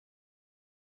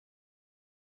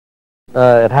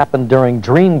It happened during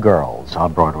Dreamgirls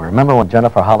on Broadway. Remember when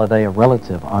Jennifer Holliday, a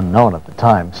relative unknown at the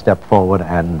time, stepped forward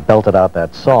and belted out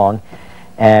that song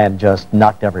and just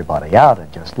knocked everybody out and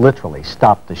just literally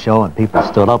stopped the show and people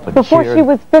stood up and Before cheered. she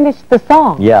was finished the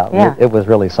song. Yeah. It was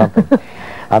really something.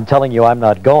 I'm Telling You I'm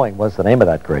Not Going was the name of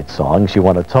that great song. She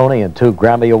won a Tony and 2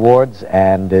 Grammy Awards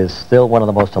and is still one of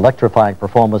the most electrifying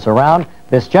performers around,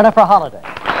 Miss Jennifer Holliday.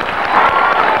 It's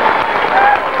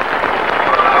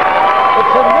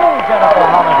a new Jennifer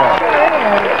Holliday.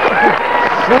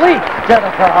 Sleek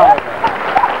Jennifer Holliday.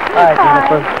 Hi,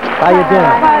 Jennifer. How you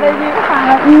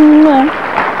doing?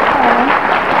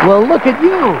 Well, look at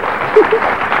you.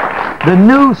 The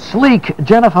new sleek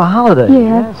Jennifer Holiday.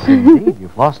 Yes. Yes, indeed.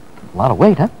 You've lost a lot of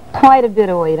weight, huh? Quite a bit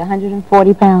of weight,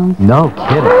 140 pounds. No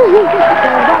kidding.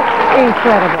 That's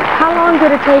incredible. How long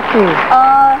did it take you?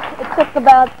 It took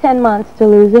about 10 months to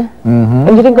lose it. Mm-hmm.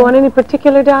 And you didn't go on any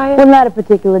particular diet? Well, not a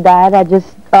particular diet. I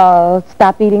just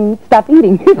stopped eating,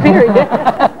 period.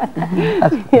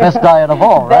 That's the best diet of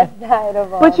all, right? Best diet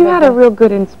of all. But you had a real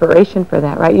good inspiration for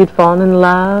that, right? You'd fallen in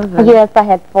love? And... Yes, I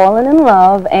had fallen in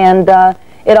love, and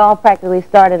it all practically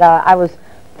started. I was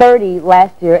 30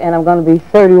 last year, and I'm going to be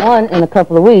 31 in a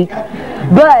couple of weeks.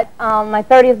 But my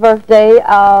 30th birthday,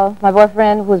 my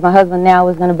boyfriend, who's my husband now,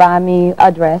 was going to buy me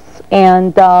a dress,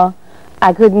 and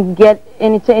I couldn't get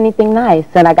into anything nice,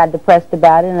 and I got depressed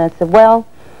about it, and I said, well,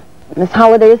 Miss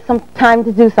Holliday, it's some time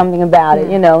to do something about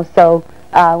it, you know. So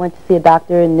I went to see a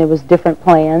doctor, and there was different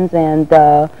plans, and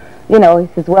you know, he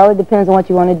says, well, it depends on what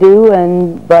you want to do,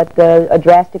 but a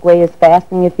drastic way is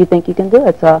fasting if you think you can do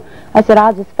it. So I said,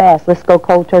 I'll just fast. Let's go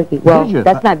cold turkey. Well,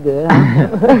 that's not good.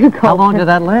 Huh? How long did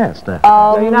that last?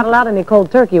 So you're not allowed any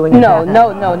cold turkey when you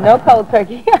no cold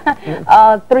turkey.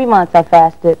 3 months I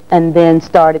fasted and then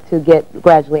started to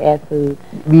gradually add food.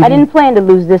 I didn't plan to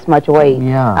lose this much weight.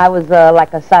 Yeah. I was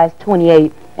like a size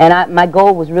 28. And my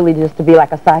goal was really just to be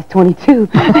like a size 22.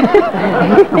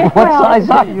 What size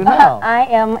are you now? I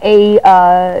am a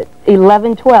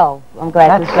 11, 12. I'm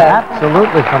glad to say. That's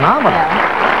absolutely phenomenal.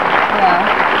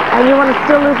 Yeah. And you want to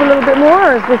still lose a little bit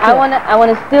more, or is this I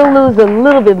want to still lose a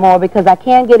little bit more because I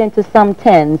can get into some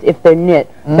 10s if they're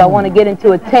knit. So I want to get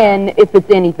into a 10 if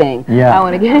it's anything. Yeah. I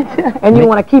want to get into. And you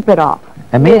want to keep it off.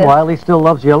 And meanwhile, he still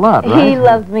loves you a lot, right? He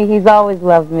loves me. He's always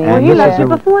loved me. And Well, he loved you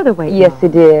before the weight. Yes, he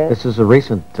did. This is a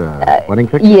recent wedding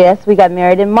picture? Yes, we got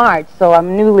married in March, so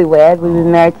I'm newlywed. We've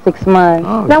been married 6 months.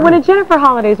 Oh, Now, when a Jennifer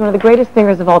Holliday is one of the greatest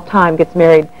singers of all time gets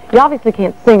married, you obviously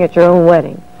can't sing at your own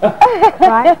wedding.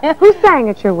 Right? Who sang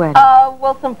at your wedding?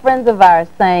 Well, some friends of ours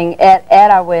sang at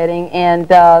our wedding, and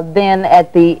then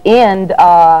at the end,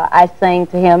 I sang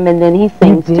to him, and then he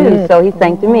sings too, so he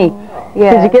sang to me.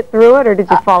 Yeah. Did you get through it, or did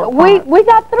you fall apart? We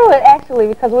got through it actually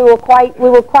because we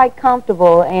were quite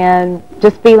comfortable and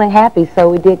just feeling happy, so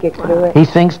we did get through it. He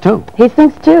sings too. He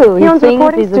sings too. He owns a sings.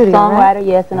 recording He's studio, a songwriter, right?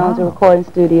 yes, and owns a recording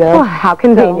studio. Oh, how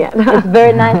convenient. So it's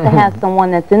very nice to have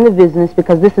someone that's in the business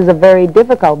because this is a very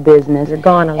difficult business. You're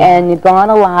gone a lot. And you're gone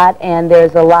a lot, and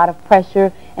there's a lot of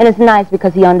pressure. And it's nice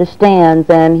because he understands,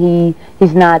 and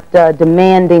he's not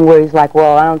demanding where he's like,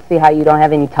 well, I don't see how you don't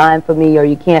have any time for me or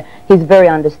you can't. He's very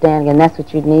understanding, and that's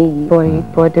what you need. Boy,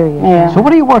 do you. Yeah. So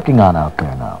what are you working on out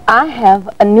there now? I have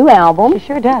a new album. She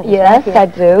sure does. Yes, I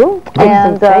do.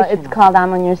 And sensational. it's called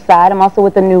I'm On Your Side. I'm also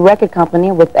with a new record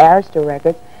company, with Arista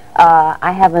Records.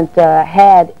 I haven't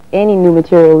had any new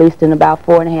material released in about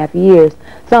 4.5 years,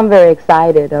 so I'm very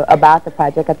excited about the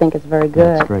project. I think it's very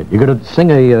good. That's great. You're going to sing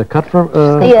a cut from...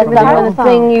 Yes, I'm going to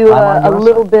sing you I'm on a your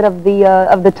little bit of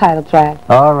the title track.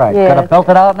 All right. Yes. Gonna belt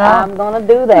it out now? I'm going to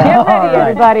do that. Get All ready, right.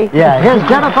 everybody. Yeah, here's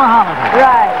Jennifer Holliday.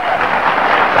 Right.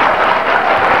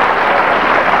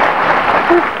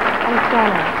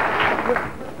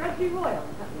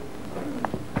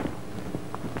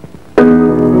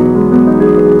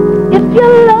 If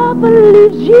your lover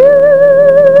leaves you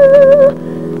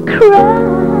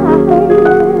crying,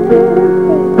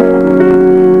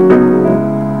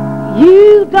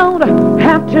 you don't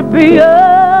have to be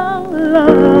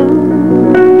alone.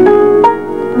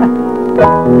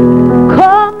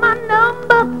 Call my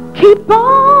number, keep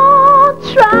on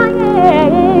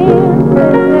trying,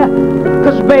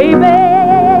 'cause baby,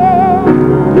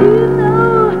 you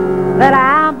know that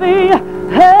I'll be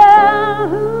home.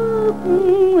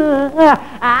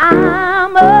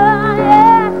 I'm a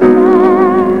yes man.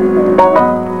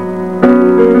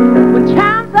 When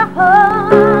times are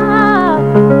hard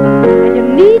and you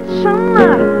need some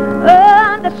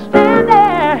understanding,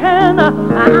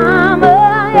 I'm a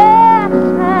yes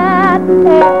man.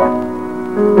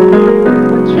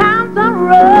 When times are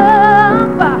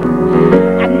rough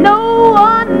and no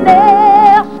one else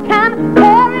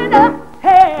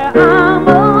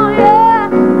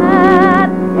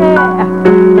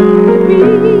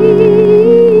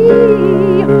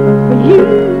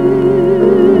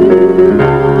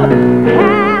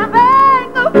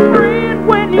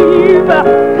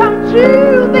come to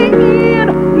the end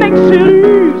makes it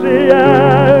easier.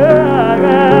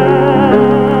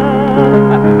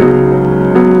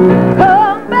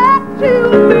 Come back to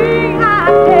me, I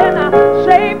can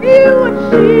save you if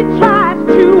she tries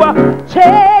to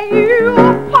tear you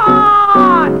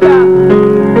apart.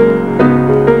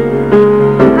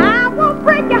 I won't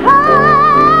break your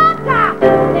heart.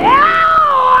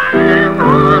 Oh, I'm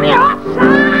on your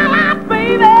side,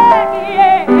 baby.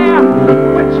 Yeah.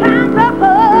 When times are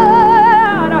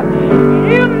hard,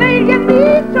 you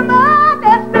need some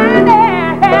understanding.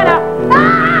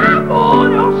 I'm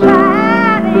on your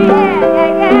side.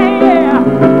 Yeah.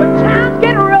 When times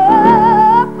get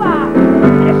rough,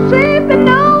 it seems that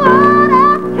no one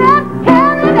else can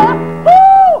carry it.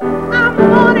 Ooh, I'm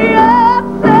on your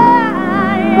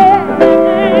side.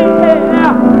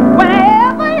 Yeah.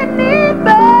 Whenever you need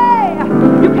me,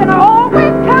 you can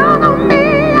always count on me.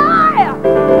 Yeah.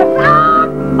 'Cause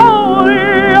I'm on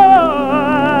your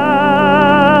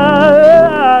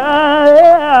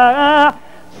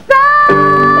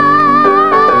side.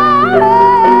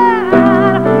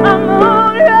 I'm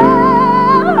on your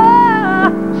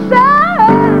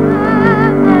side.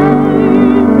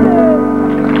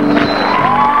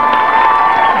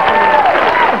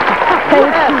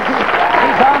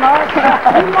 He's on our side.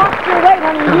 You lost your weight,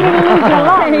 honey. You didn't lose your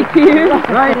lungs. Thank you.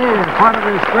 Right here, part of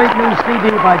this great new CD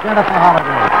by Jennifer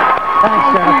Holliday. Thanks,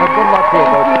 Jennifer. Good luck to you.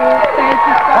 Thank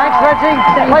you so Thanks, much. Reggie.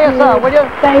 Play us out, will you?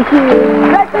 Thank you.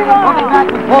 We'll be back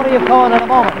with Claudia Cohen in a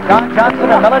moment. John Johnson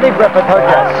and Melody Griffith, her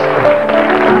guests.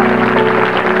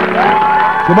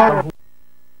 Tomorrow.